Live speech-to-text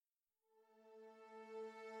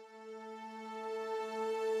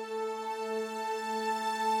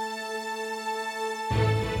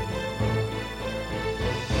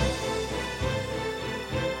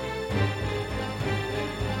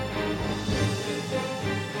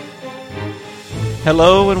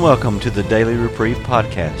Hello and welcome to the Daily Reprieve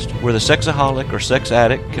Podcast, where the sexaholic or sex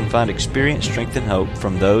addict can find experience, strength, and hope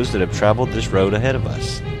from those that have traveled this road ahead of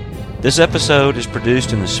us. This episode is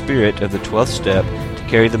produced in the spirit of the 12th step to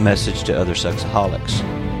carry the message to other sexaholics.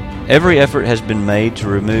 Every effort has been made to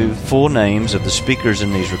remove full names of the speakers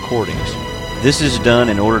in these recordings. This is done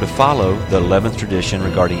in order to follow the 11th tradition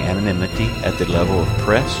regarding anonymity at the level of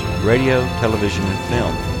press, radio, television, and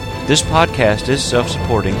film. This podcast is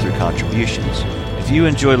self-supporting through contributions. If you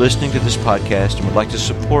enjoy listening to this podcast and would like to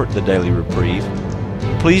support the Daily Reprieve,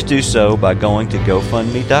 please do so by going to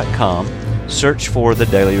GoFundMe.com, search for the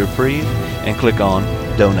Daily Reprieve, and click on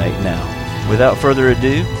Donate Now. Without further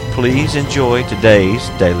ado, please enjoy today's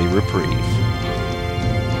Daily Reprieve.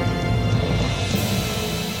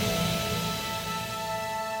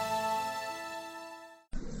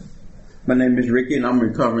 My name is Ricky, and I'm a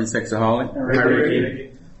recovering sexaholic. Hi,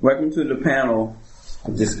 Ricky. Welcome to the panel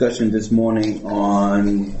discussion this morning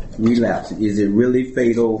on relapse. Is it really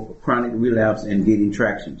fatal, chronic relapse, and getting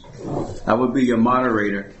traction? I will be your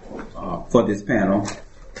moderator for this panel.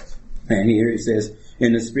 And here it says,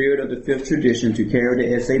 in the spirit of the fifth tradition to carry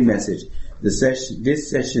the SA message, this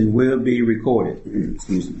session will be recorded.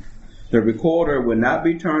 The recorder will not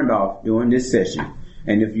be turned off during this session.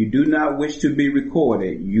 And if you do not wish to be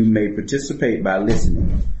recorded, you may participate by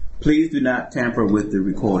listening. Please do not tamper with the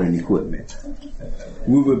recording equipment.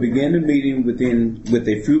 We will begin the meeting with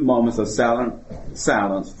a few moments of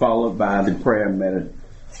silence, followed by the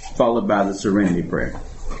serenity prayer.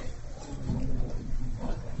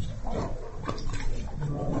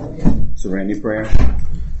 Serenity prayer.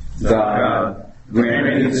 God, grant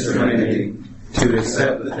me the serenity to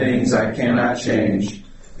accept the things I cannot change,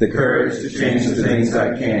 the courage to change the things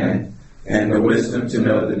I can, and the wisdom to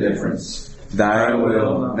know the difference. Thy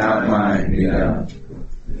will, not mine, be done.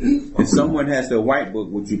 If someone has the white book,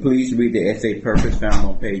 would you please read the essay purpose found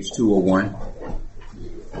on page 201?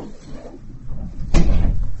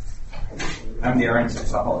 I'm the RN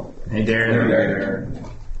sexaholic. Hey, Darren.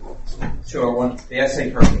 201. The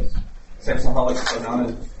essay purpose.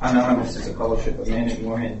 Sexaholics Anonymous is a fellowship of men and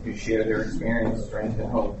women who share their experience, strength,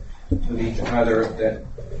 and hope with each other that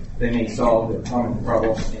they may solve their common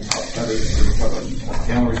problem and help others to recover.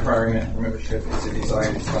 The only requirement for membership is a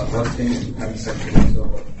desire to stop lusting and become sexually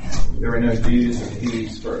sober. There are no dues or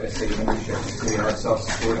fees for SA membership. We are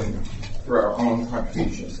self-supporting through our own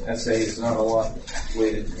contributions. SA is not aligned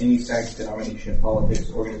with any sex, denomination, politics,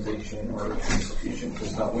 organization, or institution.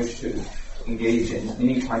 Does not wish to engage in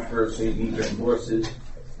any controversy, neither endorses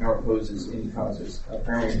nor opposes any causes. Our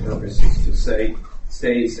primary purpose is to stay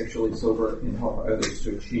sexually sober and help others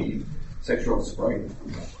to achieve sexual sobriety.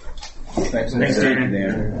 Thanks,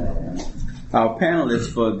 Darren. Our panelists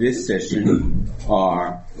for this session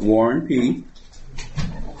are Warren P.,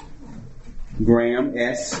 Graham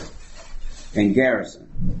S., and Garrison.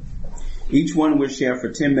 Each one will share for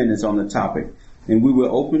 10 minutes on the topic, and we will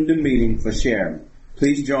open the meeting for sharing.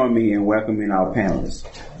 Please join me in welcoming our panelists.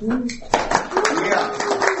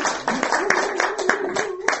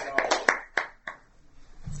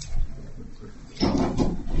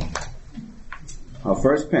 Our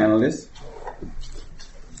first panelist,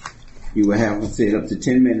 you will have say up to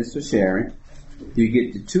 10 minutes for sharing. You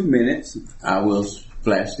get to 2 minutes, I will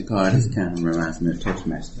flash the card. This kind of reminds me of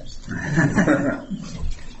Toastmasters.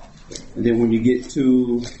 And then when you get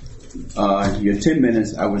to your 10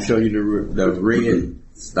 minutes, I will show you the red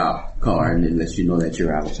stop card and it lets you know that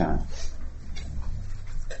you're out of time.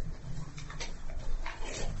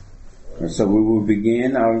 So we will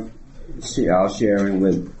begin our sharing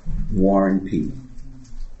with Warren P.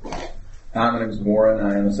 Hi, my name is Warren.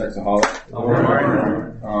 I am a sexaholic.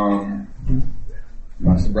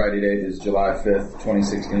 My sobriety date is July 5th,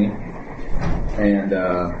 2016. And,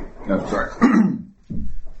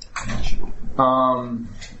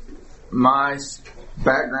 my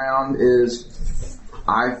background is,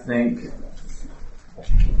 I think,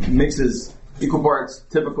 mixes equal parts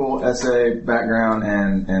typical SA background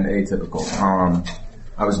and atypical.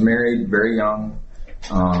 I was married very young.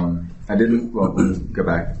 Let me go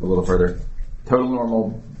back a little further. Total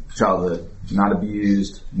normal childhood. Not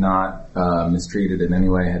abused, not mistreated in any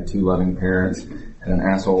way. Had 2 loving parents and an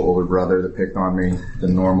asshole older brother that picked on me. The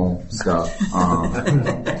normal stuff.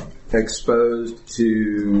 Exposed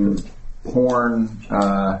to porn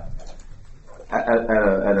at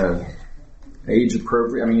a age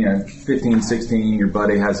appropriate. 15, 16, your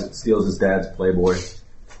buddy steals his dad's Playboy,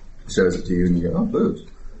 shows it to you, and you go, oh, boobs.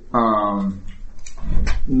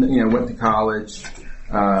 Went to college,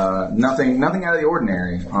 nothing out of the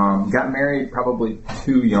ordinary. Got married probably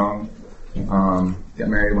too young. Got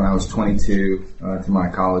married when I was 22 to my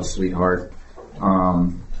college sweetheart.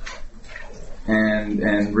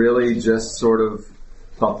 And really just sort of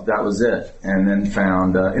thought that was it, and then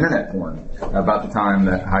found internet porn about the time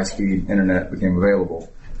that high-speed internet became available,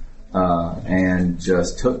 and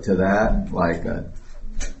just took to that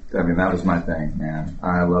that was my thing, man.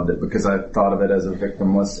 I loved it because I thought of it as a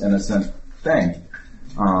victimless, innocent thing,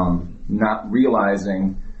 not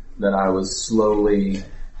realizing that I was slowly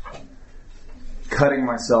cutting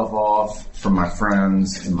myself off from my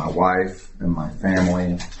friends and my wife and my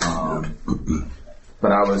family.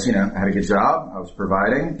 But I was, I had a good job. I was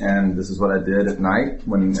providing, and this is what I did at night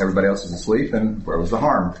when everybody else was asleep, and where was the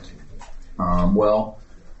harm? Well,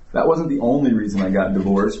 that wasn't the only reason I got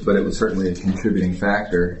divorced, but it was certainly a contributing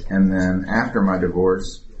factor. And then after my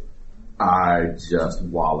divorce, I just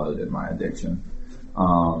wallowed in my addiction.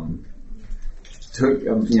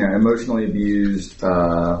 Emotionally abused,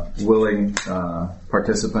 willing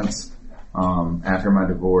participants after my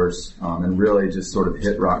divorce, and really just sort of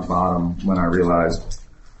hit rock bottom when I realized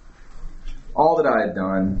all that I had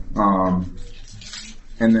done,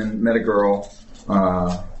 and then met a girl,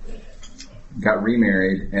 got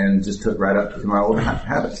remarried, and just took right up to my old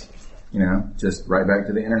habits, just right back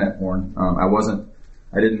to the internet porn.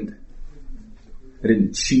 I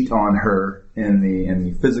didn't cheat on her in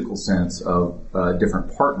the physical sense of a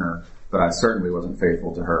different partner, but I certainly wasn't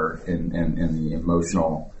faithful to her in the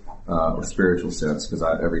emotional or spiritual sense, because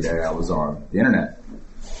every day I was on the internet.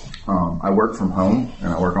 I work from home,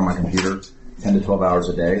 and I work on my computer 10 to 12 hours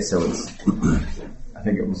a day, so I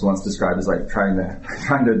think it was once described as like trying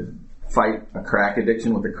to fight a crack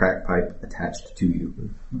addiction with a crack pipe attached to you.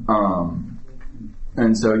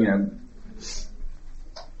 And so,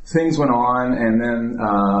 things went on, and then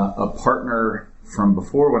a partner from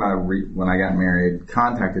before when I got married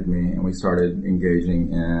contacted me, and we started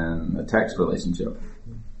engaging in a text relationship.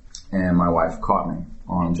 And my wife caught me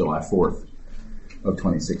on July 4th of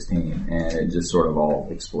 2016, and it just sort of all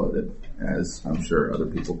exploded, as I'm sure other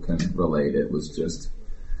people can relate. It was just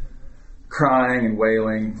crying and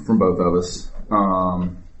wailing from both of us.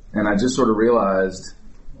 And I just sort of realized,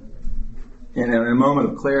 in a moment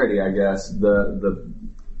of clarity, I guess,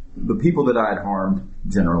 the people that I had harmed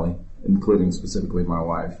generally, including specifically my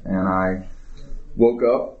wife. And I woke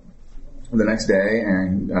up the next day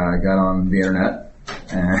and got on the internet,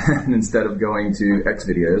 and instead of going to X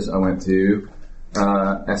videos, I went to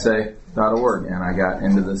SA.org, and I got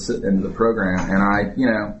into the program. And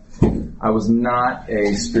I was not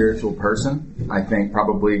a spiritual person. I think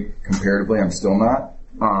probably comparatively I'm still not.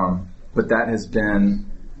 But that has been,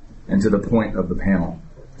 and to the point of the panel,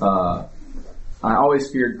 I always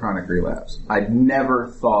feared chronic relapse. I'd never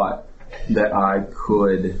thought that I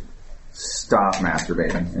could stop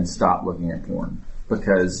masturbating and stop looking at porn,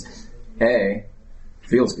 because A,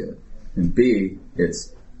 feels good, and B,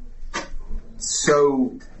 it's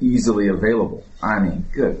so easily available. I mean,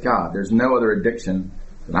 good God, there's no other addiction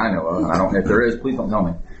that I know of. If there is, please don't tell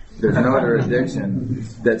me. There's no other addiction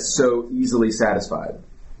that's so easily satisfied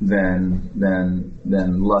than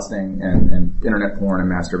lusting and internet porn and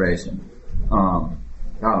masturbation. God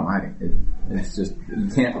almighty, it's just, you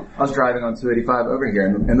can't. I was driving on 285 over here,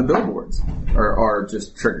 and the billboards are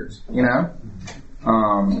just triggers,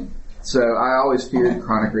 So I always feared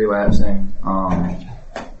chronic relapsing.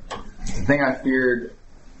 The thing I feared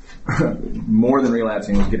more than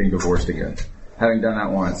relapsing was getting divorced again. Having done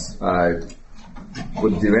that once, I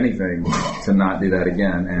would do anything to not do that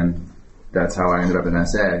again, and that's how I ended up in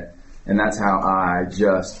SA. And that's how I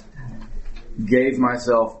just gave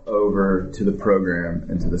myself over to the program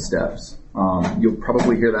and to the steps. You'll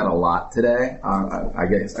probably hear that a lot today. I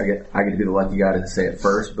guess I get to be the lucky guy to say it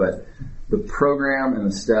first, but the program and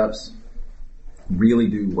the steps really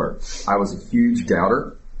do work. I was a huge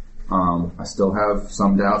doubter. I still have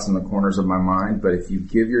some doubts in the corners of my mind, but if you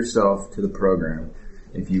give yourself to the program,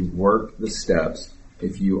 if you work the steps,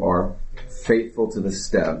 if you are faithful to the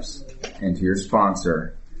steps and to your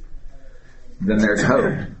sponsor, then there's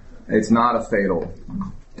hope.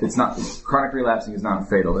 Chronic relapsing is not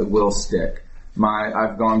fatal. It will stick.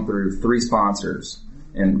 I've gone through 3 sponsors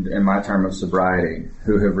in my term of sobriety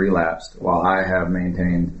who have relapsed while I have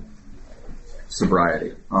maintained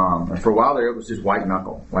sobriety. And for a while there, it was just white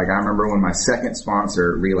knuckle. Like, I remember when my second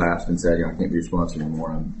sponsor relapsed and said, I can't be your sponsor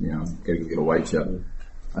anymore. I'm, gotta go get a white chip.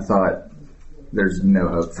 I thought, there's no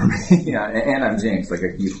hope for me. And I'm jinxed. Like,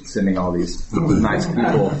 I keep sending all these nice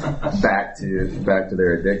people back to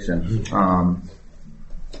their addiction.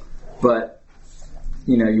 But,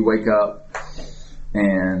 you wake up,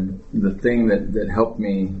 and the thing that helped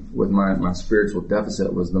me with my spiritual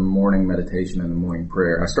deficit was the morning meditation and the morning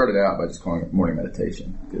prayer. I started out by just calling it morning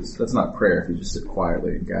meditation, because that's not prayer if you just sit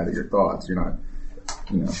quietly and gather your thoughts. You're not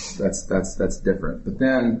that's different. But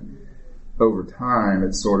then over time,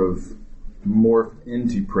 it sort of morphed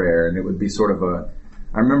into prayer, and it would be sort of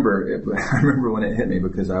I remember when it hit me,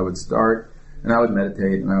 because I would start and I would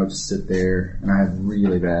meditate and I would just sit there, and I have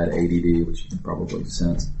really bad ADD, which you can probably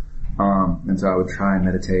sense. And so I would try and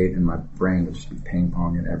meditate, and my brain would just be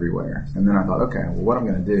ping-ponging everywhere. And then I thought, okay, well, what I'm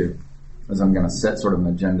going to do is I'm going to set sort of an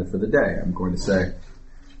agenda for the day. I'm going to say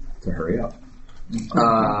to hurry up.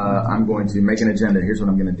 I'm going to make an agenda. Here's what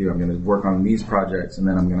I'm going to do. I'm going to work on these projects, and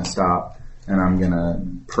then I'm going to stop, and I'm going to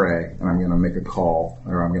pray, and I'm going to make a call,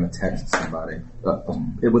 or I'm going to text somebody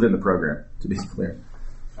within the program, to be clear.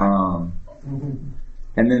 And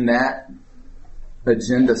then that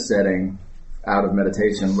agenda setting out of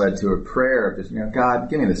meditation led to a prayer of just, God,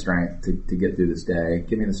 give me the strength to get through this day.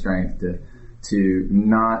 Give me the strength to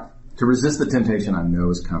resist the temptation I know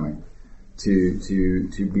is coming.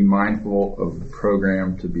 To be mindful of the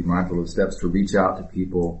program, to be mindful of the steps, to reach out to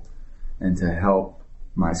people, and to help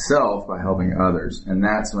myself by helping others. And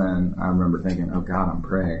that's when I remember thinking, oh God, I'm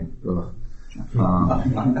praying.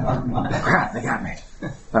 Crap, they got me.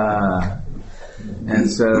 And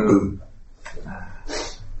so,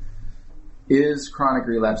 is chronic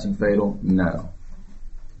relapsing fatal? No.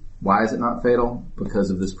 Why is it not fatal? Because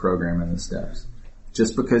of this program and the steps.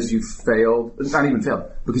 Just because you failed, it's not even failed,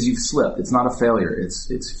 because you've slipped. It's not a failure.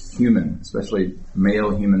 It's human, especially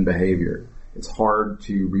male human behavior. It's hard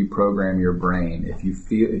to reprogram your brain. If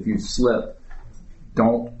you slip,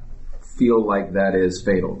 don't feel like that is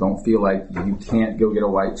fatal. Don't feel like you can't go get a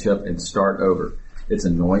white chip and start over. It's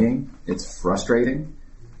annoying. It's frustrating.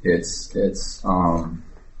 It's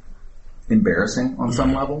embarrassing on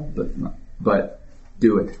some level, but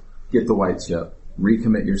do it. Get the white chip.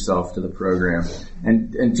 Recommit yourself to the program,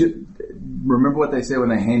 and remember what they say when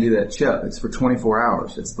they hand you that chip. It's for 24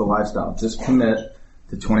 hours. It's the lifestyle. Just commit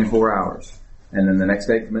to 24 hours, and then the next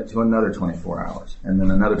day commit to another 24 hours, and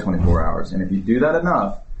then another 24 hours. And if you do that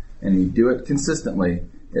enough, and you do it consistently,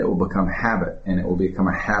 it will become habit, and it will become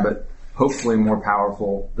a habit hopefully more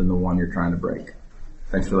powerful than the one you're trying to break.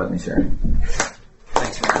 Thanks for letting me share.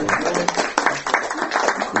 Thanks, Matt.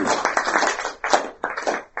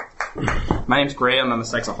 My name's Graham. I'm a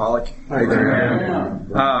sexaholic. Hi,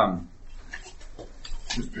 Graham.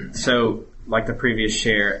 So, like the previous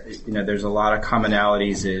share, there's a lot of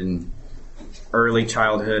commonalities in early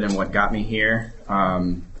childhood and what got me here.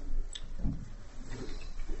 I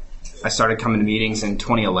started coming to meetings in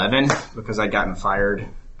 2011 because I'd gotten fired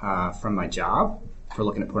from my job for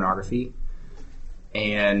looking at pornography.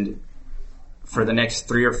 And for the next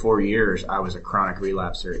 3 or 4 years, I was a chronic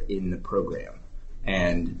relapser in the program.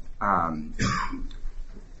 And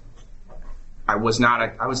I was not a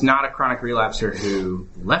chronic relapser who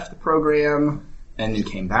left the program and then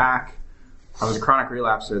came back. I was a chronic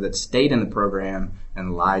relapser that stayed in the program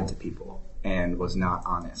and lied to people and was not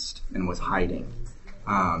honest and was hiding.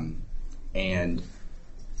 And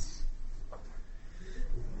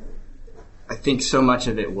I think so much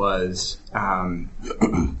of it was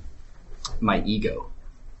my ego,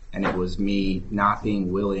 and it was me not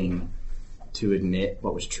being willing to admit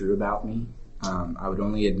what was true about me. I would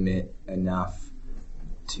only admit enough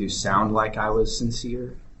to sound like I was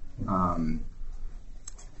sincere.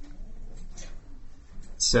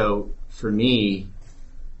 So for me,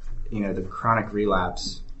 the chronic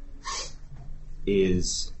relapse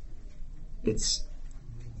is, it's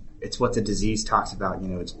what the disease talks about,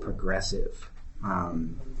 it's progressive.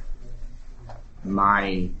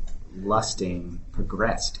 My lusting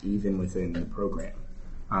progressed even within the program.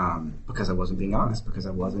 Because I wasn't being honest, because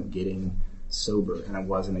I wasn't getting sober, and I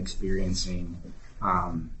wasn't experiencing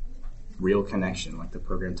real connection, like the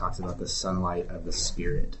program talks about the sunlight of the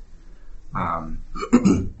spirit. I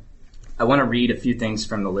want to read a few things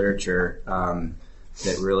from the literature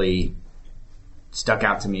that really stuck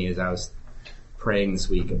out to me as I was praying this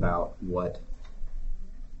week about what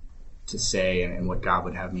to say and what God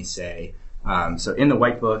would have me say. So in the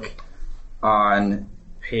White Book, on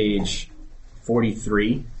page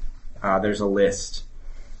 43, there's a list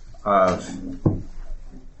of,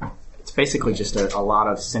 it's basically just a lot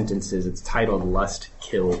of sentences. It's titled Lust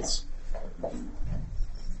Kills.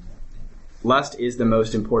 Lust is the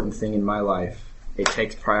most important thing in my life. It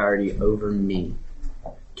takes priority over me.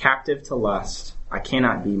 Captive to lust, I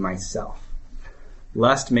cannot be myself.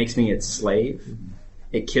 Lust makes me its slave.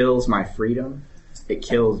 It kills my freedom. It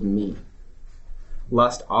kills me.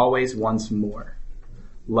 Lust always wants more.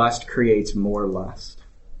 Lust creates more lust.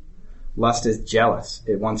 Lust is jealous.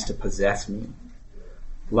 It wants to possess me.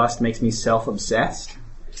 Lust makes me self-obsessed.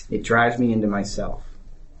 It drives me into myself.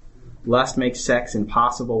 Lust makes sex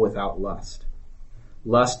impossible without lust.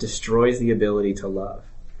 Lust destroys the ability to love.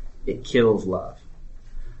 It kills love.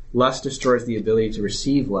 Lust destroys the ability to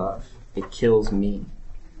receive love. It kills me.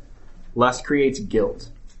 Lust creates guilt,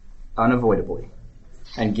 unavoidably,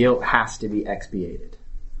 and guilt has to be expiated.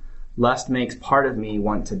 Lust makes part of me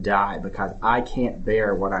want to die because I can't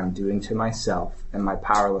bear what I'm doing to myself and my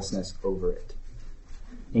powerlessness over it.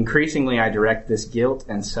 Increasingly, I direct this guilt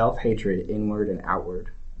and self-hatred inward and outward.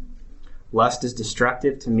 Lust is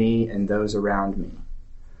destructive to me and those around me.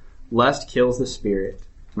 Lust kills the spirit.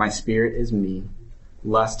 My spirit is me.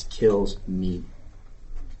 Lust kills me.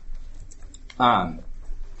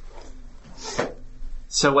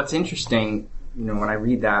 So what's interesting, when I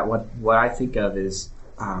read that, what I think of is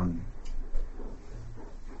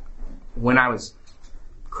when I was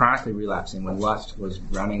chronically relapsing, when lust was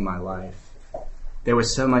running my life, there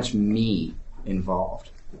was so much me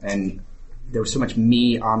involved, and there was so much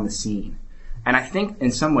me on the scene. And I think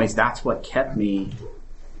in some ways that's what kept me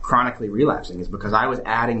chronically relapsing, is because I was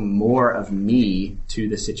adding more of me to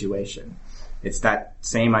the situation. It's that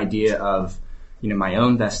same idea of, my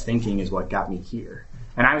own best thinking is what got me here.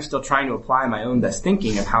 And I was still trying to apply my own best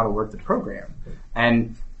thinking of how to work the program.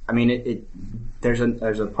 And there's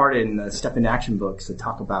a part in the Step Into Action books that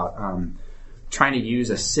talk about trying to use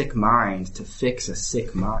a sick mind to fix a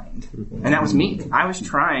sick mind. And that was me. I was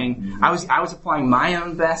applying my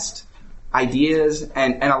own best ideas,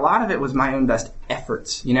 and a lot of it was my own best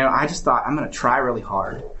efforts. I just thought, I'm going to try really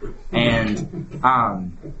hard. And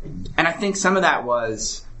I think some of that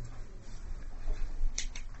was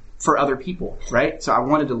for other people, right? So I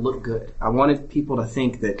wanted to look good. I wanted people to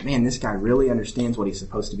think that, man, this guy really understands what he's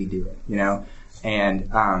supposed to be doing,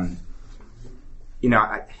 And,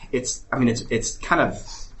 it's kind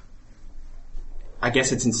of, I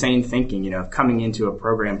guess it's insane thinking, coming into a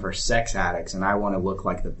program for sex addicts, and I want to look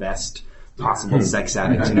like the best possible sex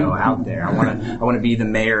addict, out there. I want to be the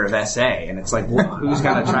mayor of SA, and it's like, well, who's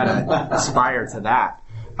going to try to aspire to that?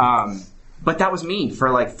 But that was me for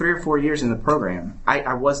like 3 or 4 years in the program.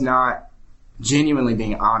 I was not genuinely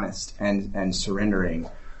being honest and surrendering.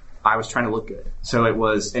 I was trying to look good. So it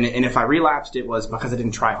was, and if I relapsed, it was because I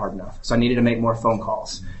didn't try hard enough. So I needed to make more phone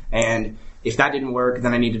calls. And if that didn't work,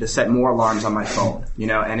 then I needed to set more alarms on my phone,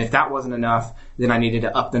 and if that wasn't enough, then I needed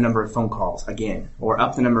to up the number of phone calls again, or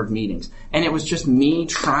up the number of meetings. And it was just me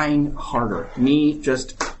trying harder, me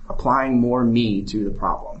just applying more me to the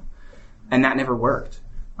problem. And that never worked.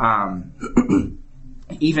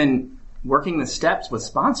 Even working the steps with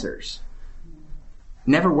sponsors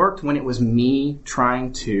never worked when it was me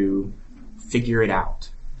trying to figure it out.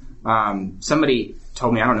 Somebody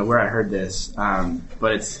told me, I don't know where I heard this,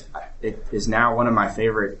 but it is now one of my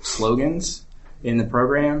favorite slogans in the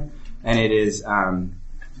program, and it is,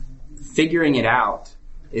 figuring it out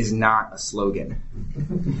is not a slogan.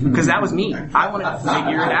 Because that was me. I wanted to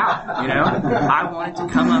figure it out, I wanted to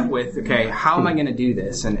come up with, okay, how am I going to do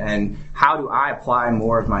this? And how do I apply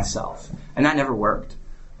more of myself? And that never worked.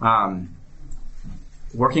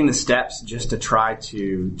 Working the steps just to try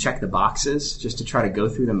to check the boxes, just to try to go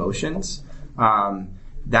through the motions,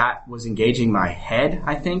 that was engaging my head,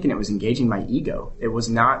 I think, and it was engaging my ego. It was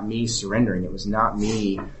not me surrendering. It was not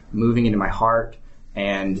me moving into my heart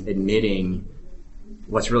and admitting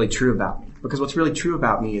what's really true about me. Because what's really true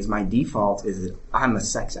about me is my default is that I'm a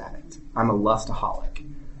sex addict. I'm a lustaholic.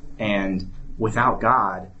 And without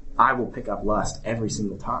God, I will pick up lust every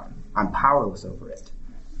single time. I'm powerless over it.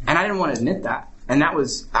 And I didn't want to admit that. And that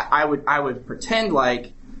was, I would pretend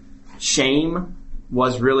like shame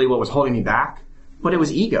was really what was holding me back, but it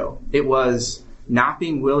was ego. It was not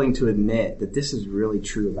being willing to admit that this is really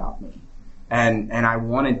true about me. And I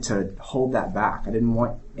wanted to hold that back. I didn't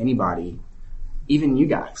want anybody, even you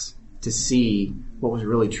guys, to see what was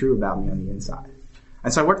really true about me on the inside.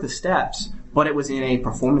 And so I worked the steps, but it was in a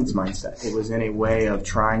performance mindset. It was in a way of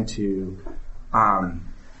trying to,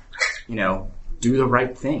 do the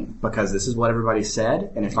right thing, because this is what everybody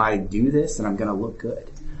said, and if I do this, then I'm going to look good.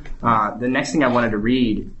 The next thing I wanted to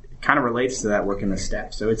read kind of relates to that work in the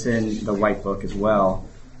steps. So it's in the white book as well,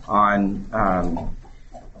 on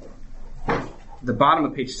the bottom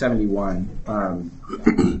of page 71.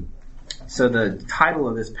 So the title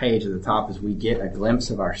of this page at the top is "We Get a Glimpse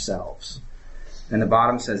of Ourselves." And the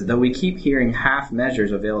bottom says, "Though we keep hearing half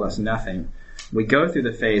measures avail us nothing, we go through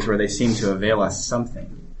the phase where they seem to avail us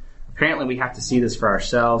something. Apparently we have to see this for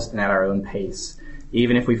ourselves and at our own pace,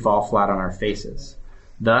 even if we fall flat on our faces.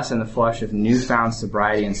 Thus, in the flush of newfound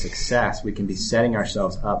sobriety and success, we can be setting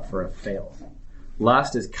ourselves up for a fail.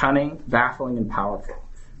 Lust is cunning, baffling, and powerful,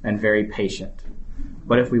 and very patient.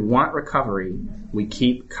 But if we want recovery, we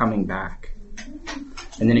keep coming back.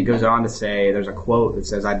 And then it goes on to say, there's a quote that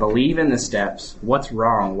says, I believe in the steps. What's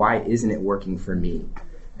wrong? Why isn't it working for me?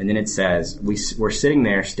 And then it says, we're sitting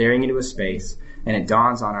there staring into a space, and it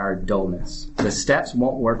dawns on our dullness. The steps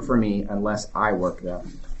won't work for me unless I work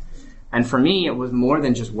them. And for me, it was more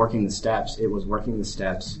than just working the steps. It was working the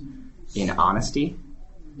steps in honesty,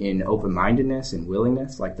 in open-mindedness, and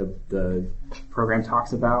willingness, like the program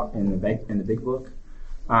talks about in the big book.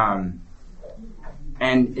 And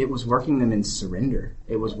it was working them in surrender.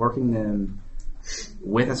 It was working them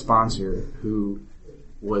with a sponsor who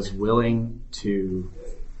was willing to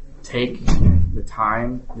take the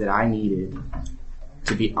time that I needed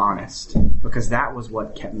to be honest, because that was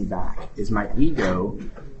what kept me back, is my ego.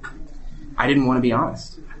 I didn't want to be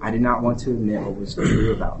honest. I did not want to admit what was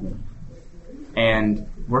true about me. And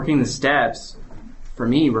working the steps, for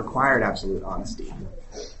me, required absolute honesty.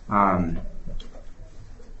 I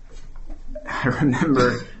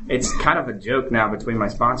remember, it's kind of a joke now between my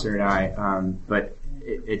sponsor and I, but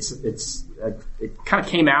it kind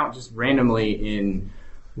of came out just randomly in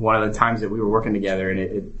one of the times that we were working together,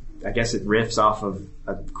 and I guess it riffs off of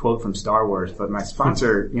a quote from Star Wars, but my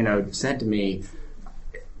sponsor, said to me,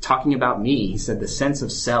 talking about me, he said, the sense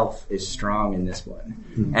of self is strong in this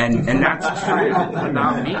one. And that's true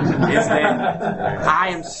about me, is that I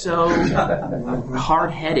am so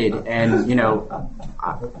hard-headed, and,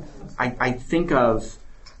 I think of,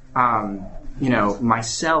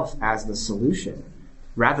 myself as the solution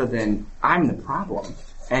rather than I'm the problem.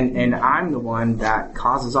 And I'm the one that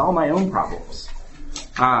causes all my own problems.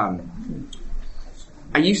 I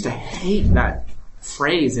used to hate that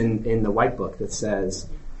phrase in the white book that says,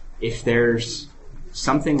 if there's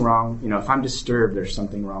something wrong, if I'm disturbed, there's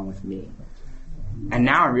something wrong with me. And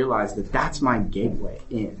now I realize that that's my gateway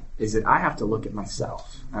in, is that I have to look at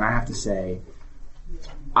myself and I have to say,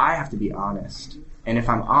 I have to be honest. And if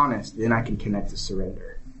I'm honest, then I can connect to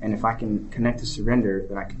surrender. And if I can connect to surrender,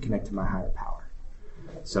 then I can connect to my higher power.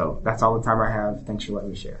 So that's all the time I have. Thanks for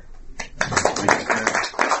letting me share.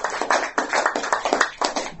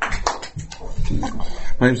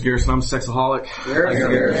 My name's Garrison. I'm a sexaholic.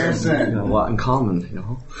 Garrison. Got a lot in common,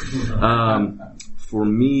 For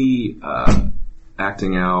me,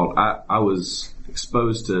 acting out, I was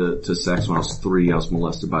exposed to sex when I was 3. I was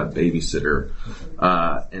molested by a babysitter.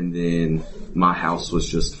 And then my house was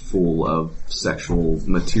just full of sexual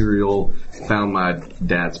material. Found my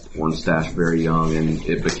dad's porn stash very young, and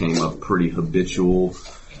it became a pretty habitual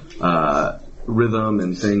rhythm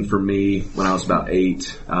and thing for me when I was about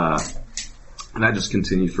 8. And that just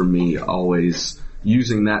continued for me, always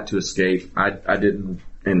using that to escape. I didn't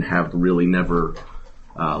and have really never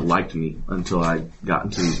liked me until I got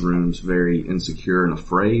into these rooms very insecure and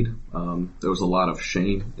afraid. There was a lot of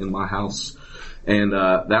shame in my house. And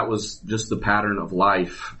that was just the pattern of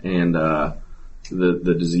life. And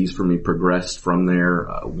the disease for me progressed from there,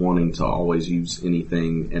 wanting to always use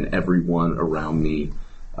anything and everyone around me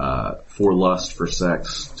for lust, for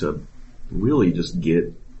sex, to really just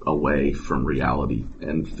get away from reality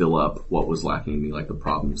and fill up what was lacking in me, like the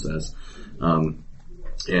problem says.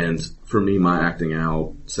 And for me, my acting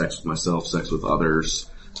out, sex with myself, sex with others,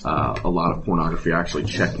 a lot of pornography. I actually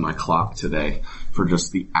checked my clock today for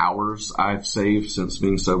just the hours I've saved since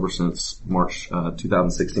being sober since March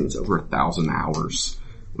 2016. It's over 1,000 hours,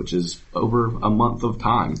 which is over a month of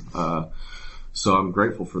time. So I'm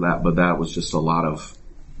grateful for that, but that was just a lot of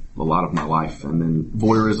my life. And then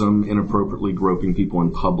voyeurism, inappropriately groping people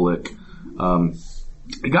in public.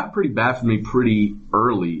 It got pretty bad for me pretty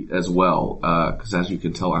early as well, because as you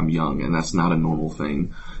can tell, I'm young, and that's not a normal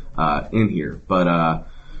thing in here. But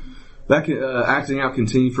that acting out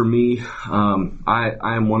continued for me. I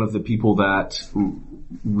am one of the people that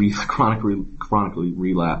chronically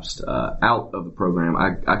relapsed out of the program.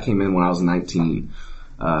 I came in when I was 19,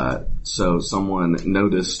 so someone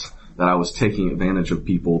noticed that I was taking advantage of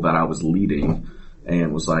people that I was leading,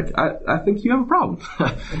 and was like, I think you have a problem.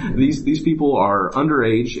 These people are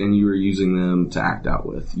underage and you are using them to act out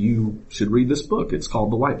with. You should read this book. It's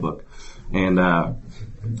called The White Book. And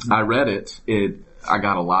I read it. I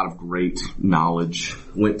got a lot of great knowledge,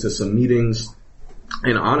 went to some meetings,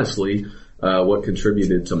 and honestly, what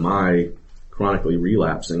contributed to my chronically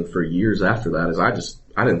relapsing for years after that is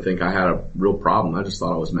I didn't think I had a real problem. I just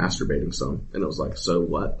thought I was masturbating some. And it was like, so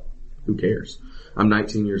what? Who cares? I'm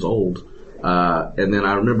 19 years old. And then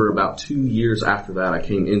I remember about 2 years after that, I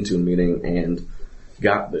came into a meeting and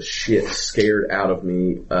got the shit scared out of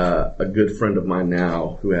me. A good friend of mine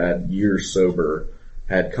now, who had years sober,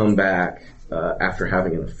 had come back after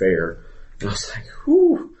having an affair. And I was like,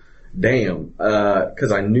 whew, damn.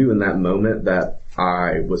 Cause I knew in that moment that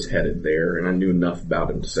I was headed there, and I knew enough about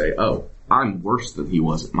him to say, oh, I'm worse than he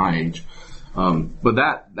was at my age. But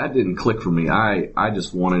that didn't click for me. I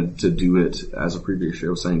just wanted to do it, as a previous show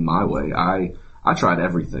was saying, my way. I tried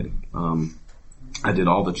everything. I did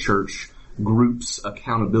all the church groups,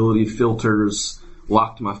 accountability filters,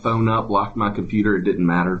 locked my phone up, locked my computer. It didn't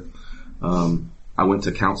matter. I went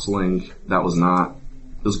to counseling.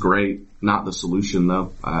 It was great. Not the solution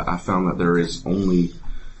though. I found that there is only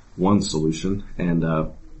one solution.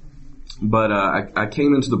 But I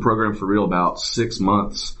came into the program for real about 6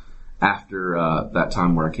 months after that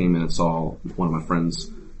time where I came in and saw one of my friends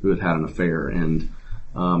who had had an affair, and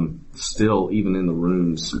still, even in the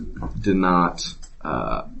rooms, did not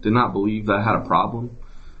believe that I had a problem.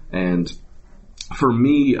 And for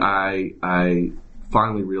me, I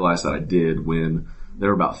finally realized that I did when there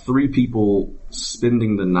were about 3 people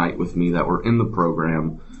spending the night with me that were in the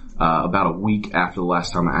program about a week after the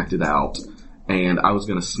last time I acted out, and I was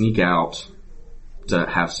going to sneak out to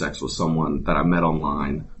have sex with someone that I met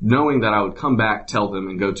online, knowing that I would come back, tell them,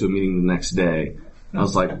 and go to a meeting the next day. I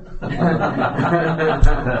was like,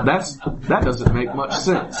 that doesn't make much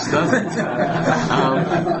sense, does it?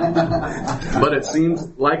 But it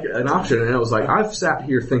seemed like an option, and it was like, I've sat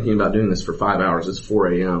here thinking about doing this for 5 hours. It's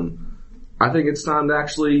 4 a.m. I think it's time to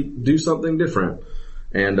actually do something different.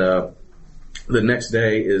 And the next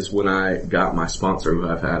day is when I got my sponsor, who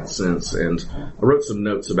I've had since, and I wrote some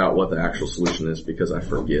notes about what the actual solution is because I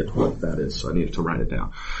forget what that is, so I needed to write it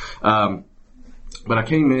down. But I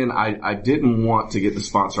came in, I didn't want to get the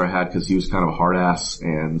sponsor I had because he was kind of a hard ass,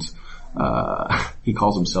 and he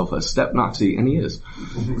calls himself a step Nazi, and he is.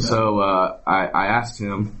 So I asked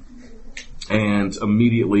him, and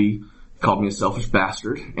immediately called me a selfish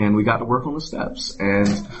bastard, and we got to work on the steps. And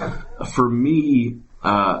for me,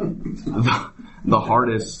 the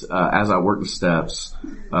hardest, as I worked the steps,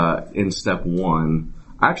 in step 1,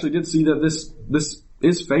 I actually did see that this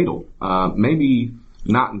is fatal. Maybe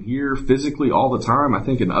not in here physically all the time. I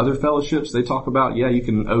think in other fellowships they talk about, you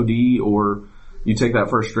can OD, or you take that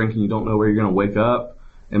first drink and you don't know where you're going to wake up.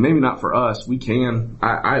 And maybe not for us. We can.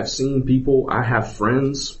 I have seen people, I have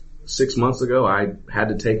friends. 6 months ago, I had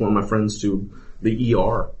to take one of my friends to the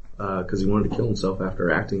ER, because he wanted to kill himself after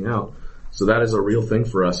acting out. So that is a real thing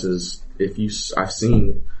for us, is I've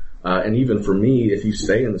seen, and even for me, if you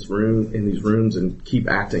stay in these rooms and keep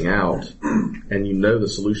acting out, and you know the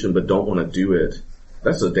solution but don't want to do it,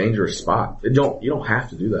 that's a dangerous spot. You don't have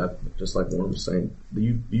to do that. Just like Warren was saying,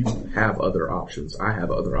 you have other options. I have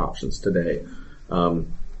other options today.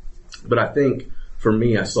 But I think for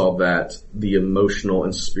me, I saw that the emotional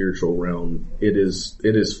and spiritual realm, it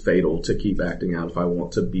is fatal to keep acting out if I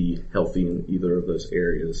want to be healthy in either of those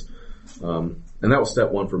areas. And that was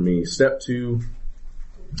step 1 for me. Step 2,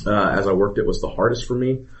 as I worked it, was the hardest for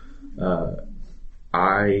me.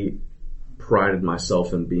 I prided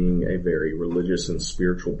myself in being a very religious and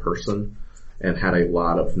spiritual person and had a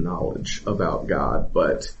lot of knowledge about God,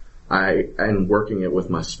 but in working it with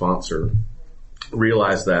my sponsor,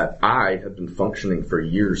 realized that I had been functioning for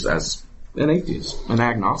years as an atheist, an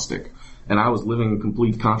agnostic, and I was living in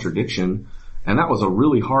complete contradiction, and that was a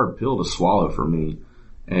really hard pill to swallow for me.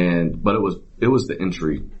 But it was the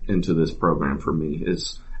entry into this program for me.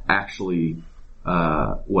 Is actually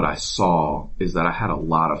what I saw is that I had a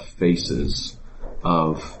lot of faces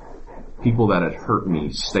of people that had hurt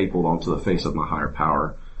me stapled onto the face of my higher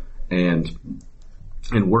power, and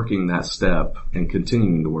in working that step and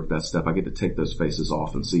continuing to work that step, I get to take those faces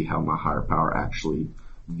off and see how my higher power actually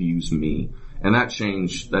views me. And that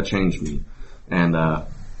changed me. And,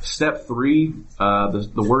 step 3,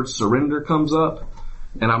 the word surrender comes up,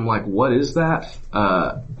 and I'm like, what is that?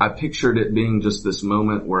 I pictured it being just this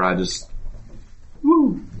moment where I just,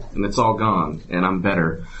 woo, and it's all gone, and I'm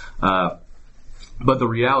better. But the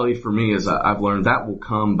reality for me is I've learned that will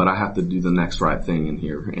come, but I have to do the next right thing in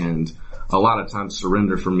here. And a lot of times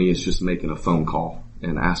surrender for me is just making a phone call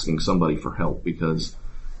and asking somebody for help because,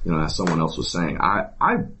 as someone else was saying,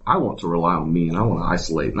 I want to rely on me and I want to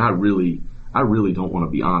isolate, and I really don't want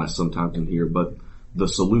to be honest sometimes in here, but the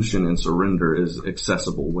solution in surrender is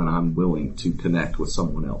accessible when I'm willing to connect with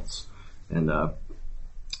someone else. And,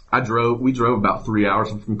 we drove about 3 hours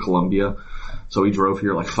from Columbia. So we drove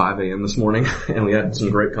here like 5 a.m. this morning and we had some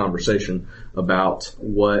great conversation about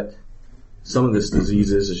what some of this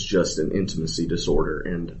disease is just an intimacy disorder.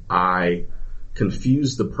 And I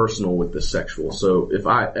confuse the personal with the sexual. So if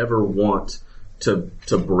I ever want to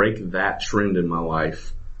break that trend in my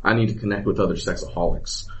life, I need to connect with other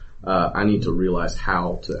sexaholics. I need to realize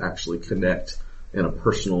how to actually connect in a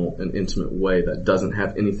personal and intimate way that doesn't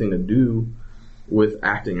have anything to do with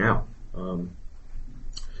acting out. And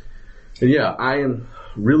yeah, I am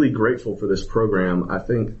really grateful for this program. I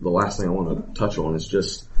think the last thing I want to touch on is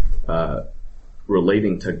just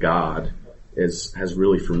relating to God has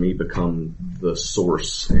really for me become the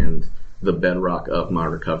source and the bedrock of my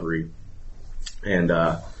recovery. And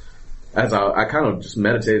as I kind of just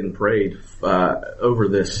meditated and prayed over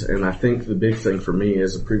this, and I think the big thing for me,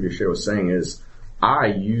 as the previous show was saying, is I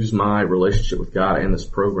use my relationship with God and this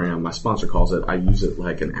program, my sponsor calls it, I use it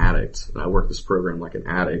like an addict. And I work this program like an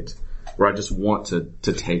addict, where I just want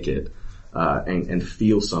to take it and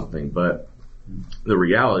feel something. But the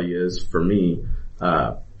reality is, for me,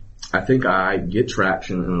 I think I get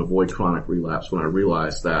traction and avoid chronic relapse when I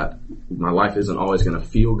realize that my life isn't always going to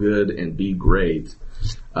feel good and be great,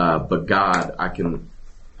 but God, I can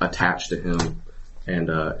attach to Him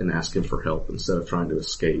and ask Him for help instead of trying to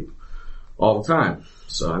escape all the time.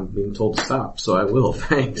 So I'm being told to stop, so I will.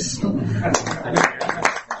 Thanks.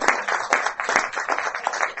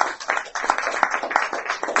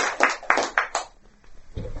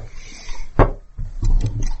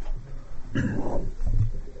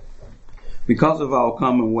 Because of our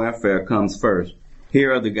common welfare comes first,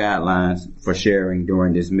 here are the guidelines for sharing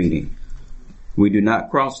during this meeting. We do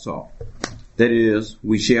not crosstalk. That is,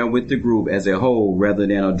 we share with the group as a whole rather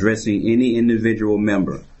than addressing any individual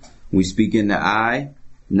member. We speak in the I,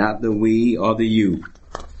 not the we or the you.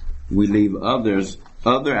 We leave other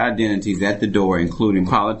identities at the door, including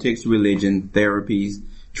politics, religion, therapies,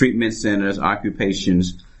 treatment centers,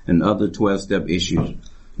 occupations, and other 12-step issues.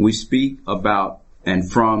 We speak about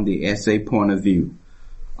and from the SA point of view.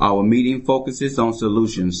 Our meeting focuses on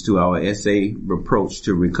solutions to our SA approach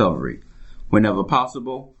to recovery. Whenever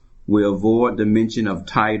possible, we avoid the mention of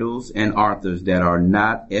titles and authors that are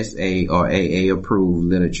not SA or AA approved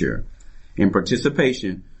literature. In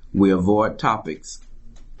participation, we avoid topics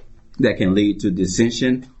that can lead to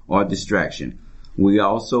dissension or distraction. We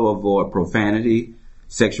also avoid profanity,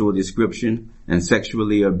 sexual description, and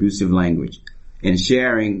sexually abusive language. In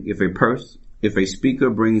sharing, if a speaker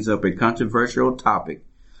brings up a controversial topic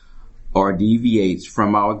or deviates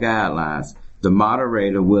from our guidelines, the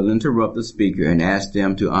moderator will interrupt the speaker and ask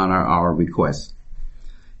them to honor our request.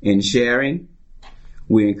 In sharing,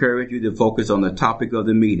 we encourage you to focus on the topic of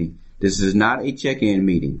the meeting. This is not a check-in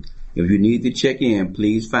meeting. If you need to check in,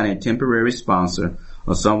 please find a temporary sponsor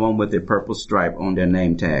or someone with a purple stripe on their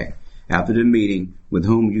name tag after the meeting with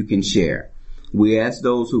whom you can share. We ask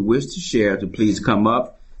those who wish to share to please come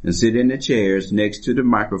up and sit in the chairs next to the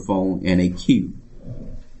microphone in a queue.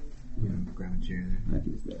 Grab a chair there. I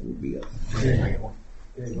guess that will be up.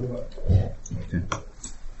 Okay.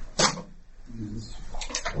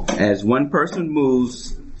 As one person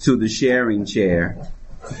moves to the sharing chair,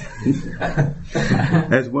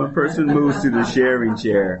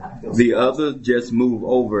 the others just move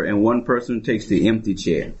over and one person takes the empty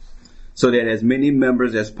chair. So that as many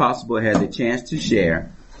members as possible have the chance to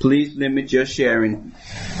share, please limit your sharing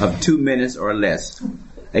of 2 minutes or less.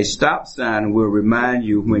 A stop sign will remind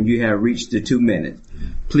you when you have reached the 2 minutes.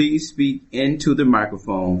 Please speak into the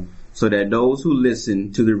microphone so that those who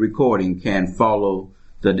listen to the recording can follow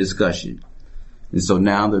the discussion. And so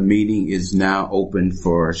now the meeting is now open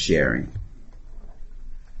for sharing.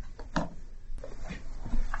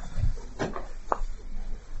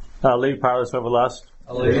 Lead powerless over lust.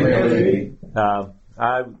 I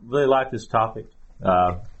really like this topic.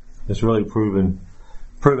 It's really proven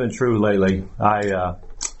true lately. I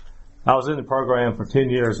was in the program for 10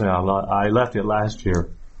 years now. I left it last year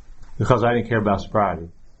because I didn't care about sobriety.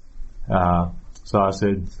 So I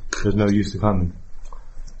said, there's no use to coming.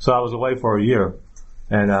 So I was away for a year,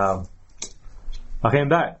 and I came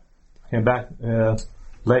back.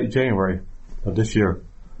 Late January of this year.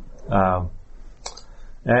 I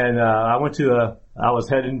was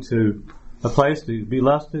heading to a place to be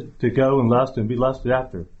lusted, to go and lust and be lusted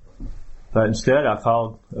after. But instead, I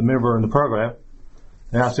called a member in the program,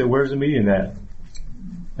 and I said, where's the meeting at?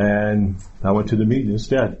 And I went to the meeting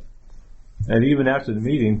instead. And even after the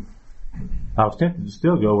meeting, I was tempted to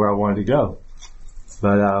still go where I wanted to go.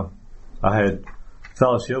 But I had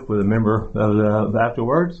fellowship with a member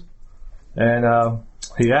afterwards, and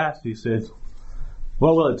he said,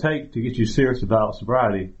 what will it take to get you serious about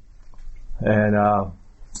sobriety? And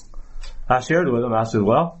I shared it with him. I said,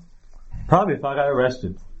 well, probably if I got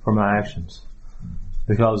arrested for my actions,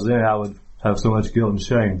 because then I would have so much guilt and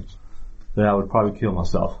shame that I would probably kill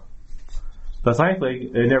myself. But thankfully,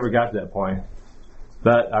 it never got to that point.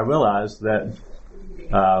 But I realized that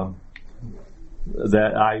I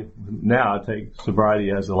take sobriety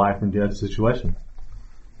as a life and death situation.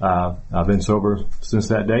 I've been sober since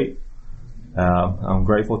that date. I'm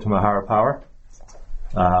grateful to my higher power.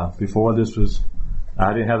 Before this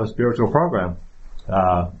I didn't have a spiritual program.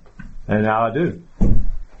 and now I do.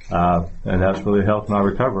 And that's really helped my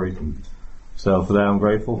recovery. So for that, I'm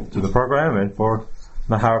grateful to the program and for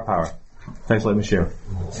my higher power. Thanks for letting me share.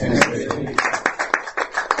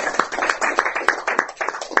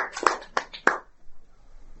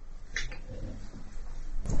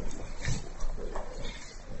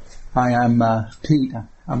 Hi, I'm Pete.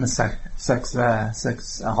 I'm a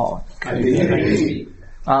sexaholic.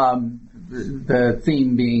 The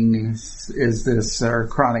theme being is this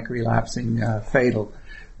chronic relapsing fatal.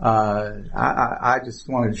 I just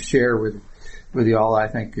wanted to share with you all. I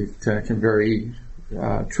think it can very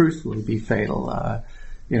truthfully be fatal. I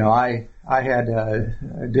had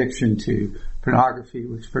addiction to pornography,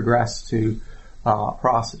 which progressed to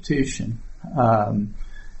prostitution,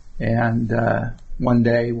 and one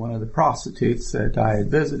day, one of the prostitutes that I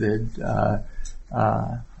had visited, I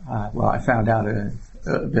found out a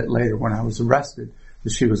bit later when I was arrested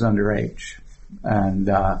that she was underage. And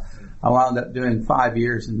I wound up doing 5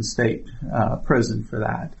 years in the state prison for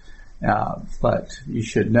that. But you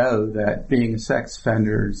should know that being a sex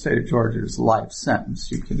offender in the state of Georgia is a life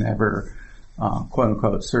sentence. You can never, quote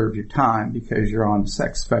unquote, serve your time because you're on the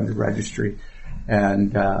sex offender registry.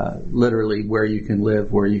 And literally where you can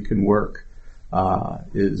live, where you can work,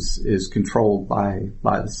 is controlled by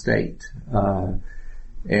the state.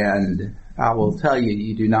 And I will tell you,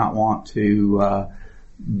 you do not want to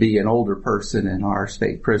be an older person in our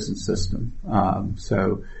state prison system.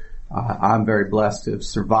 So I'm very blessed to have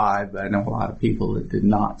survived. I know a lot of people that did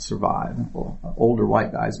not survive. Well, older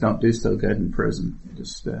white guys don't do so good in prison,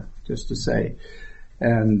 just to say.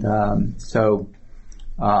 And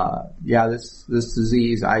this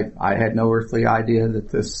disease, I had no earthly idea that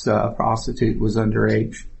this prostitute was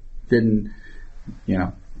underage. Didn't,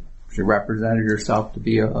 she represented herself to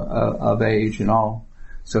be of age and all.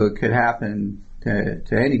 So it could happen to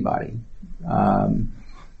anybody. You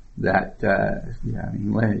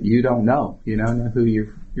don't know. You don't know who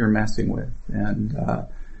you're messing with. And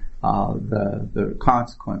the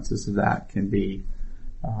consequences of that can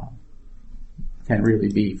really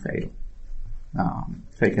be fatal.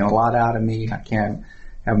 Taking a lot out of me. Haven't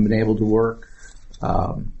been able to work,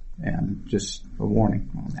 and just a warning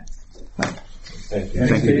on that. Thank you.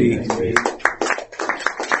 Thank you.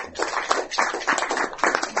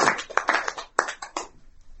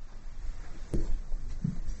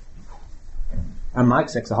 I'm Mike,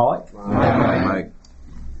 sexaholic. Hi, Mike.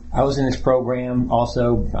 I was in this program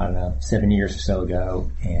also, 7 years or so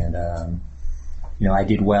ago, and I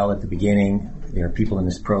did well at the beginning. There are people in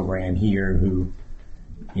this program here who,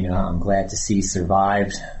 I'm glad to see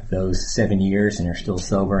survived those 7 years and are still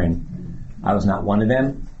sober, and I was not one of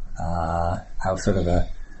them. I was sort of a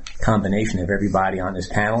combination of everybody on this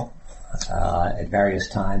panel at various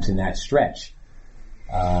times in that stretch.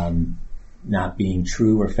 Not being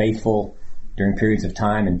true or faithful during periods of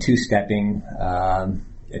time and two-stepping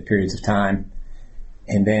at periods of time.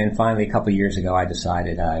 And then finally a couple of years ago I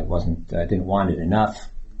decided I didn't want it enough,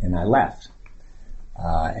 and I left.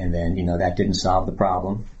 And then, that didn't solve the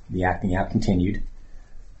problem. The acting out continued.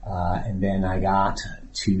 And then I got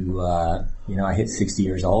to, I hit 60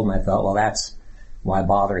 years old, and I thought, well, that's why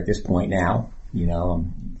bother at this point now.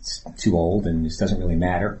 I'm too old and this doesn't really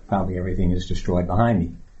matter. Probably everything is destroyed behind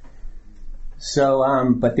me. So,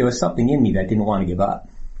 but there was something in me that didn't want to give up.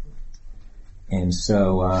 And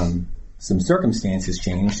so, some circumstances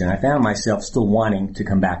changed, and I found myself still wanting to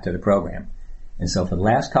come back to the program. And so for the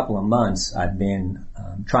last couple of months, I've been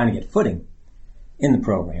trying to get footing in the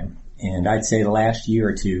program. And I'd say the last year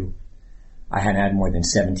or two, I hadn't had more than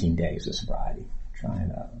 17 days of sobriety, trying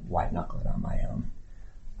to white knuckle it on my own.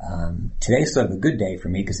 Today's sort of a good day for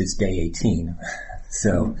me because it's day 18.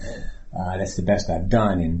 So that's the best I've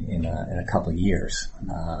done in a couple of years.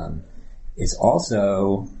 It's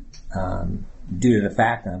also due to the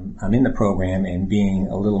fact I'm in the program and being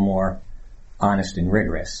a little more honest and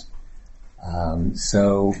rigorous.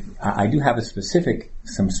 So I do have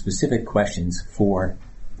some specific questions for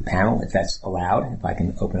the panel, if that's allowed, if I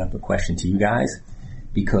can open up a question to you guys,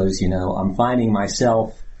 because, I'm finding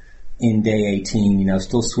myself in day 18,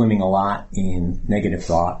 still swimming a lot in negative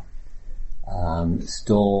thought,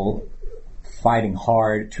 still fighting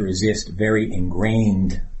hard to resist very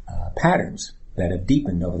ingrained patterns that have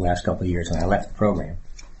deepened over the last couple of years when I left the program.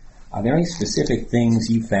 Are there any specific things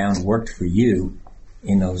you found worked for you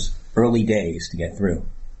in those early days to get through?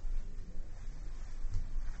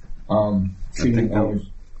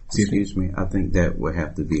 Excuse me. I think that will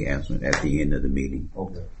have to be answered at the end of the meeting.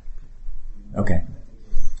 Okay.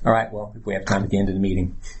 All right. Well, if we have time at the end of the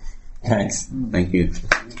meeting. Thanks. Thank you.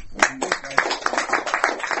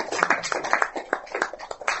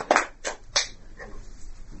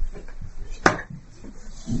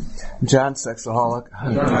 John, sexaholic.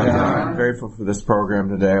 I'm grateful for this program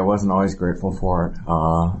today. I wasn't always grateful for it.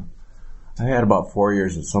 I had about 4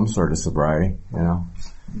 years of some sort of sobriety, and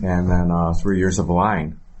then 3 years of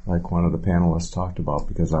lying, like one of the panelists talked about,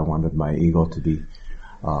 because I wanted my ego to be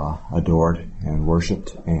adored and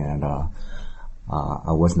worshipped, and I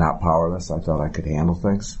was not powerless. I thought I could handle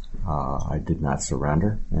things. I did not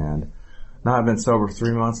surrender, and now I've been sober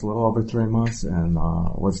 3 months, a little over 3 months, and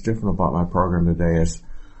what's different about my program today is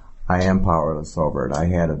I am powerless over it. I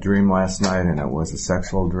had a dream last night, and it was a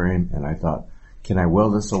sexual dream, and I thought, can I will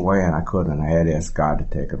this away? And I couldn't. I had to ask God to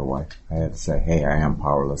take it away. I had to say, hey, I am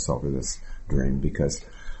powerless over this dream, because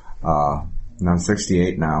and I'm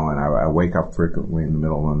 68 now, and I wake up frequently in the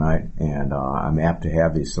middle of the night, and I'm apt to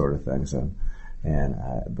have these sort of things. And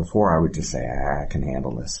before I would just say, I can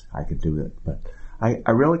handle this. I could do it. But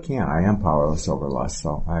I really can't. I am powerless over lust,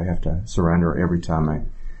 so I have to surrender every time it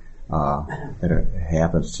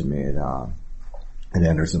happens to me. It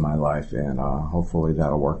enters in my life, and hopefully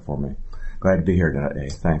that'll work for me. Glad to be here today.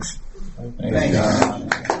 Thanks. Thanks, John.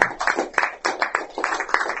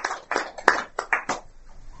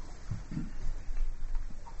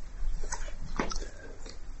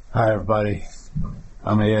 Hi, everybody.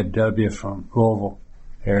 I'm Ed W. from Louisville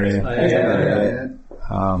area.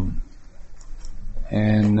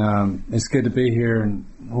 It's good to be here, and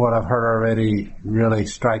what I've heard already really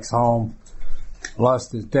strikes home.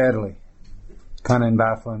 Lust is deadly, cunning,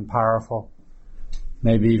 baffling, powerful,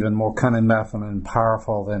 maybe even more cunning, baffling, and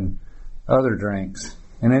powerful than other drinks.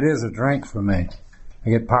 And it is a drink for me. I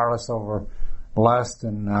get powerless over lust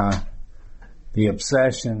and the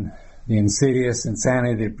obsession, the insidious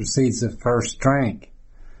insanity that precedes the first drink.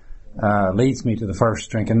 Leads me to the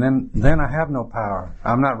first drink, and then I have no power.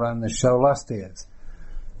 I'm not running the show, lust is.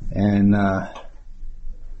 And I've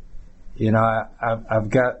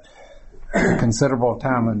got considerable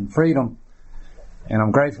time and freedom, and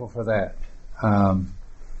I'm grateful for that.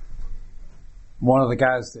 One of the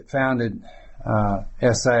guys that founded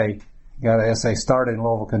SA, got an SA started in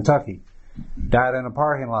Louisville, Kentucky, died in a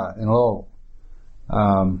parking lot in Louisville.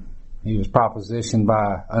 He was propositioned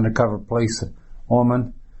by an undercover police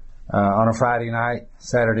woman on a Friday night.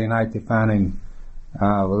 Saturday night they found him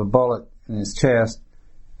with a bullet in his chest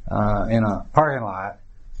in a parking lot.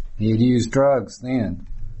 He had used drugs then,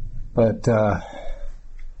 but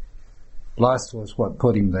lust was what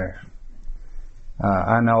put him there.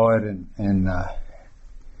 I know it, and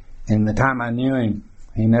in the time I knew him,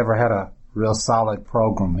 he never had a real solid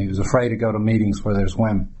program. He was afraid to go to meetings where there's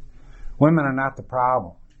women. Women are not the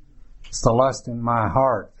problem. It's the lust in my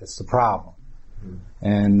heart that's the problem.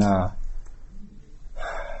 And I've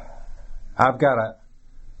got a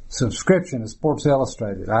subscription to Sports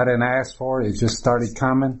Illustrated. I didn't ask for it. It just started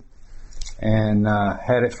coming, and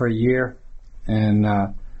had it for a year, and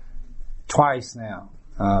twice now.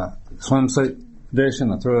 Swimsuit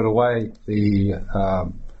edition, I threw it away. The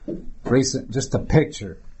recent, just a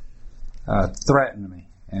picture threatened me,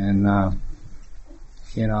 and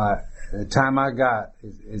the time I got,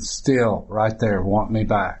 it's still right there, want me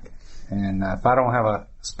back. And if I don't have a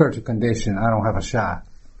spiritual condition, I don't have a shot.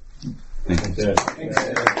 Thank you.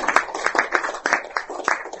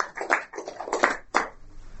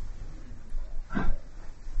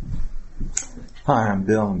 Hi, I'm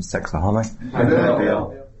Bill. I'm a sexaholic. Hi,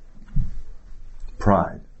 Bill.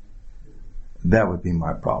 Pride. That would be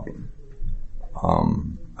my problem.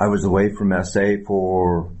 I was away from SA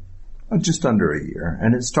for just under a year,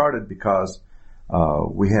 and it started because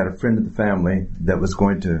we had a friend of the family that was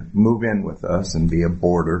going to move in with us and be a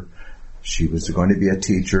boarder. She was going to be a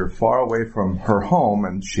teacher far away from her home,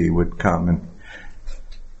 and she would come. And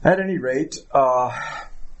at any rate,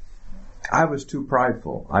 I was too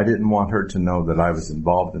prideful. I didn't want her to know that I was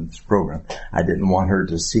involved in this program. I didn't want her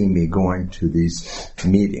to see me going to these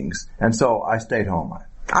meetings. And so I stayed home.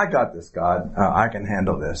 I got this, God. I can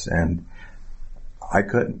handle this. And I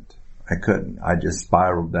couldn't. I just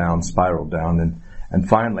spiraled down. And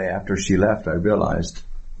finally, after she left, I realized,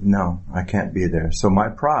 no, I can't be there. So my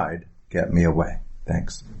pride kept me away.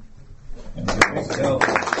 Thanks.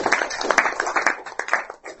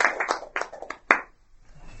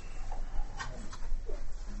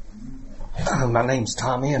 My name's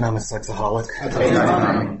Tommy, and I'm a sexaholic.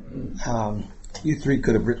 You three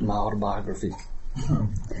could have written my autobiography.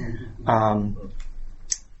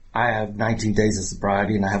 I have 19 days of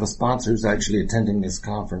sobriety, and I have a sponsor who's actually attending this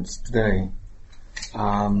conference today.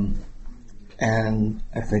 And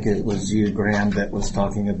I think it was you, Graham, that was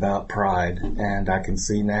talking about pride. And I can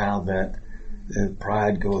see now that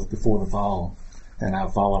pride goes before the fall, and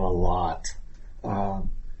I've fallen a lot.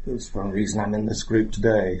 It's one reason I'm in this group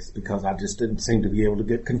today. It's because I just didn't seem to be able to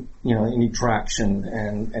get, any traction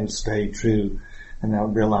and stay true. And I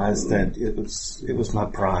realized that it was my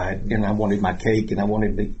pride, and I wanted my cake, and I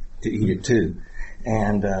wanted to eat it too.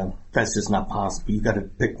 And that's just not possible. You got to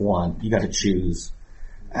pick one. You got to choose.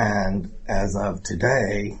 And as of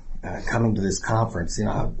today, coming to this conference,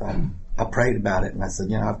 I prayed about it, and I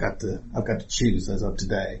said, I've got to choose as of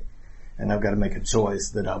today, and I've got to make a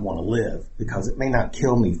choice that I want to live, because it may not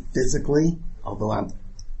kill me physically, although I'm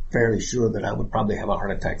fairly sure that I would probably have a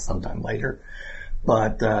heart attack sometime later,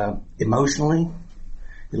 but emotionally,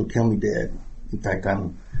 it'll kill me dead. In fact,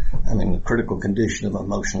 I'm in a critical condition of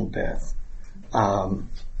emotional death.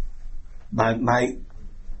 My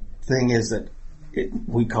thing is that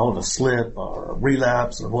we call it a slip or a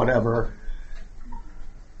relapse or whatever.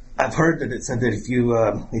 I've heard that it said that if you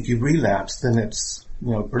relapse, then it's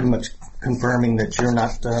pretty much confirming that you're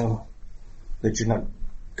not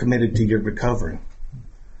committed to your recovery.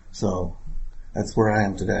 So that's where I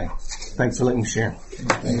am today. Thanks for letting me share.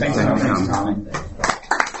 Thanks for coming, Tommy.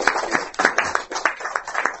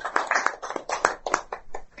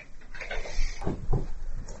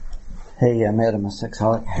 Hey, I'm Ed. I'm a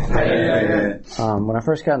sexaholic. When I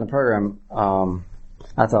first got in the program,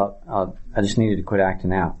 I thought I just needed to quit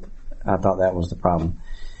acting out. I thought that was the problem.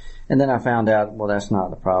 And then I found out, well, that's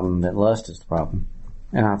not the problem, that lust is the problem.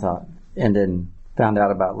 And then found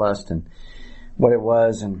out about lust and what it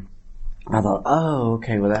was, and I thought, oh,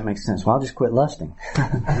 okay, well, that makes sense. Well, I'll just quit lusting. Yeah,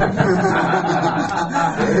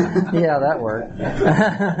 that worked.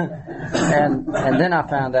 And then I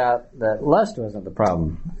found out that lust wasn't the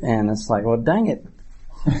problem. And it's like, well, dang it.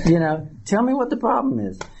 Tell me what the problem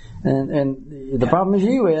is. And the problem is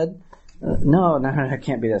you, Ed. No, I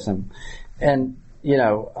can't be that simple. And,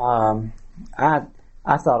 I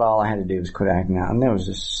thought all I had to do was quit acting out, and there was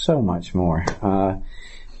just so much more. I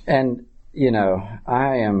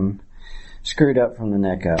am screwed up from the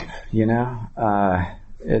neck up,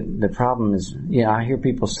 the problem is, I hear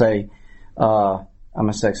people say, I'm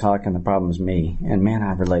a sexaholic and the problem is me. And man,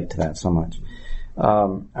 I relate to that so much. I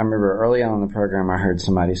remember early on in the program, I heard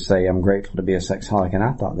somebody say, I'm grateful to be a sexaholic, and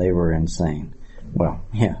I thought they were insane. Well,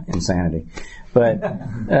 yeah, insanity. But,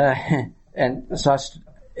 and so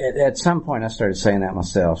at some point I started saying that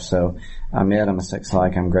myself. So I'm a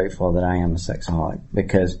sexaholic. I'm grateful that I am a sexaholic,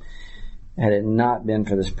 because had it not been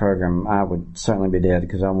for this program, I would certainly be dead,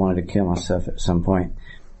 because I wanted to kill myself at some point.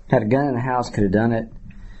 Had a gun in the house, could have done it.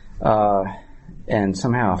 And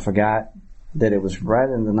somehow I forgot that it was right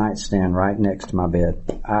in the nightstand right next to my bed.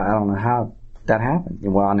 I don't know how that happened.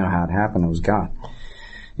 Well, I know how it happened. It was God.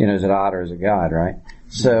 Is it odd or is it God, right?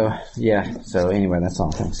 So, yeah. So anyway, that's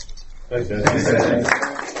all. Thanks.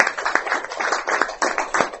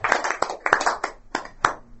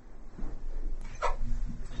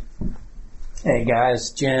 Hey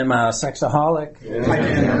guys, Jim, sexaholic.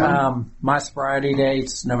 My sobriety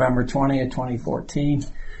date's November 20th, 2014.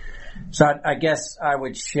 So I guess I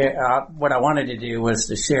would share, what I wanted to do was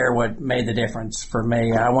to share what made the difference for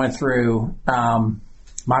me. I went through,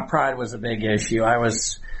 my pride was a big issue. I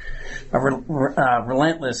was a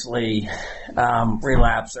relentlessly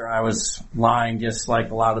relapser. I was lying just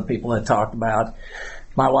like a lot of people had talked about.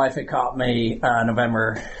 My wife had caught me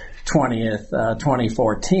November 20th,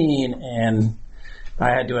 2014, and I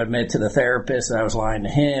had to admit to the therapist that I was lying to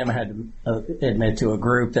him. I had to admit to a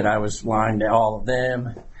group that I was lying to all of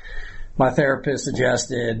them. My therapist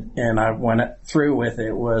suggested, and I went through with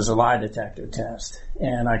it, was a lie detector test.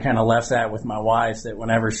 And I kind of left that with my wife, that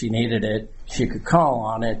whenever she needed it, she could call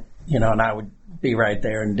on it, and I would be right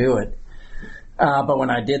there and do it. But when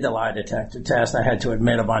I did the lie detector test, I had to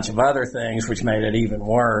admit a bunch of other things, which made it even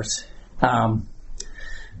worse.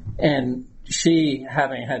 And she,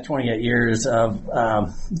 having had 28 years of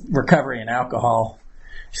recovery in alcohol,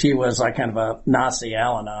 she was like kind of a Nazi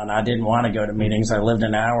Al-Anon. I didn't want to go to meetings. I lived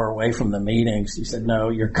an hour away from the meetings. She said, no,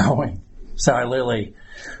 you're going. So I literally,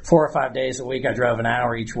 4 or 5 days a week, I drove an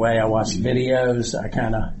hour each way. I watched videos. I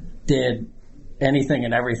kind of did anything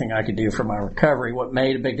and everything I could do for my recovery. What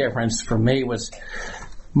made a big difference for me was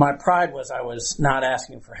my pride was I was not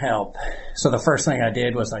asking for help. So the first thing I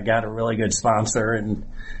did was I got a really good sponsor and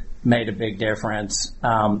made a big difference.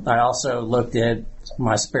 I also looked at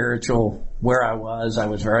my spiritual, where I was. I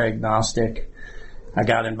was very agnostic. I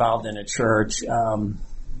got involved in a church, and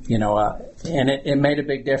it made a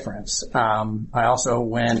big difference. I also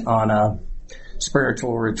went on a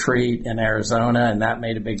spiritual retreat in Arizona, and that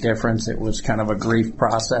made a big difference. It was kind of a grief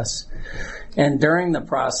process. And during the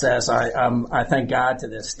process, I thank God to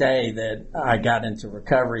this day that I got into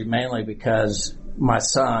recovery, mainly because my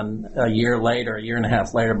son, a year and a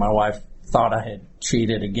half later, my wife thought I had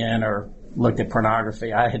cheated again or looked at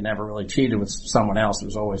pornography. I had never really cheated with someone else. It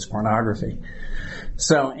was always pornography.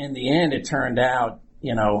 So in the end, it turned out,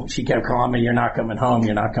 she kept calling me, "You're not coming home,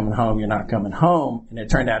 you're not coming home, you're not coming home." And it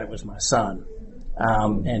turned out it was my son.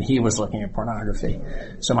 And he was looking at pornography.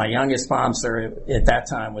 So my youngest sponsor at that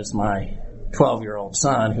time was my 12-year-old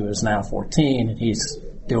son, who is now 14, and he's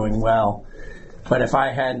doing well. But if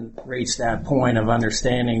I hadn't reached that point of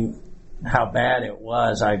understanding how bad it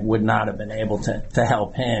was, I would not have been able to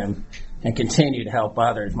help him and continue to help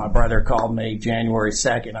others. My brother called me January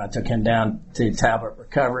 2nd. I took him down to Tablet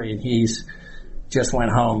Recovery, and he's just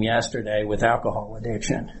went home yesterday with alcohol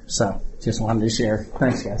addiction. So just wanted to share.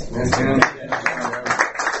 Thanks, guys.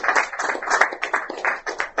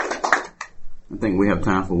 I think we have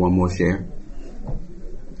time for one more share.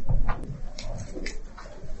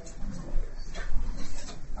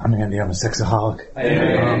 I'm Andy. I'm a sexaholic.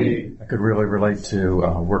 I could really relate to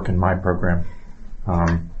working my program.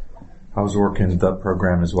 I was working the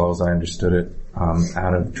program as well as I understood it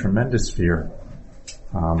out of tremendous fear.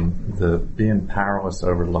 The being powerless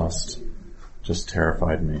over lust just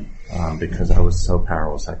terrified me because I was so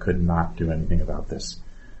powerless. I could not do anything about this.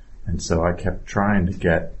 And so I kept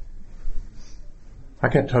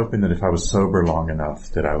hoping that if I was sober long enough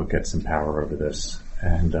that I would get some power over this.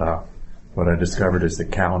 And what I discovered is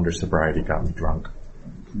that calendar sobriety got me drunk.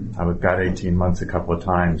 I got 18 months a couple of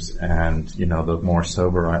times, and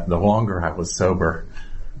the longer I was sober,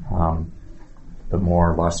 the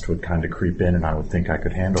more lust would kind of creep in, and I would think I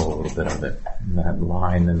could handle a little bit of it. And that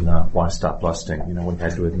line in Why Stop Lusting, we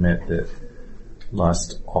had to admit that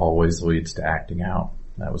lust always leads to acting out.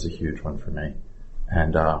 That was a huge one for me.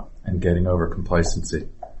 And getting over complacency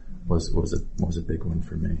was a big one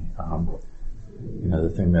for me. The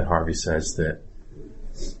thing that Harvey says that,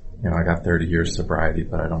 I got 30 years sobriety,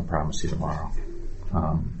 but I don't promise you tomorrow.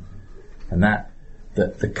 And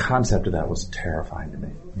the concept of that was terrifying to me.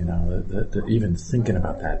 Even thinking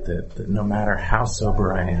about that no matter how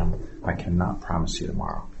sober I am, I cannot promise you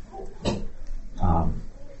tomorrow.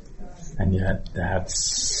 And yet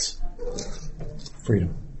that's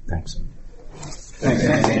freedom. Thanks. Thanks,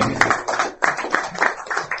 Andy.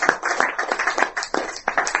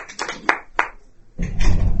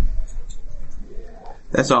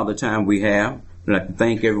 That's all the time we have. I'd like to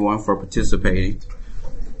thank everyone for participating.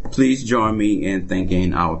 Please join me in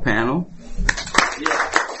thanking our panel.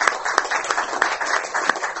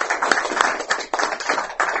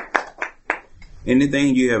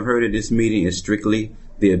 Anything you have heard at this meeting is strictly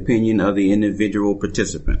the opinion of the individual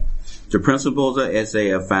participant. The principles of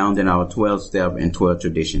SA are found in our 12-step and 12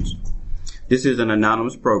 traditions. This is an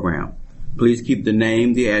anonymous program. Please keep the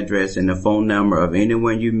name, the address, and the phone number of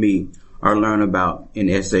anyone you meet or learn about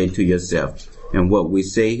in SA to yourself. And what we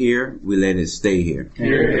say here, we let it stay here.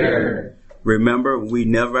 Hear, hear. Remember, we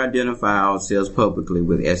never identify ourselves publicly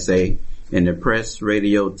with SA in the press,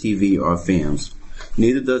 radio, TV, or films.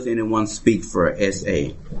 Neither does anyone speak for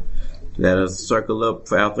SA. Let us circle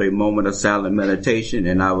up after a moment of silent meditation,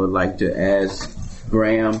 and I would like to ask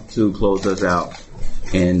Graham to close us out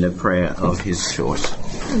in the prayer of his choice.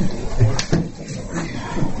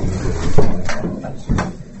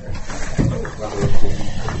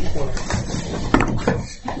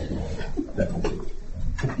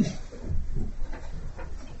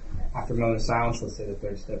 After a moment of silence, let's say the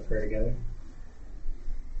third step prayer together.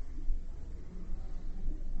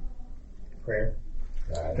 Prayer.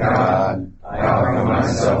 God, I offer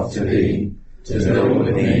myself to Thee, to build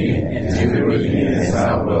with Thee and to do with Thee as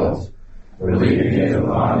Thou wilt. Relieve me of the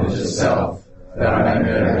bondage of self, that I may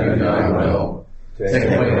better do Thy will. Take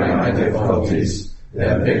away my difficulties,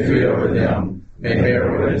 that victory over them may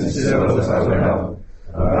bear witness to those I would help.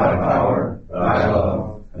 Of Thy power, Thy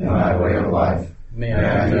love, and Thy way of life. May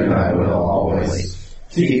I do Thy will always.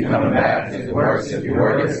 Keep coming back. If it works, if you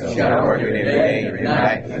work it, you gotta work it every day, every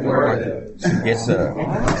night. It's worth it. Yes,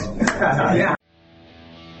 sir.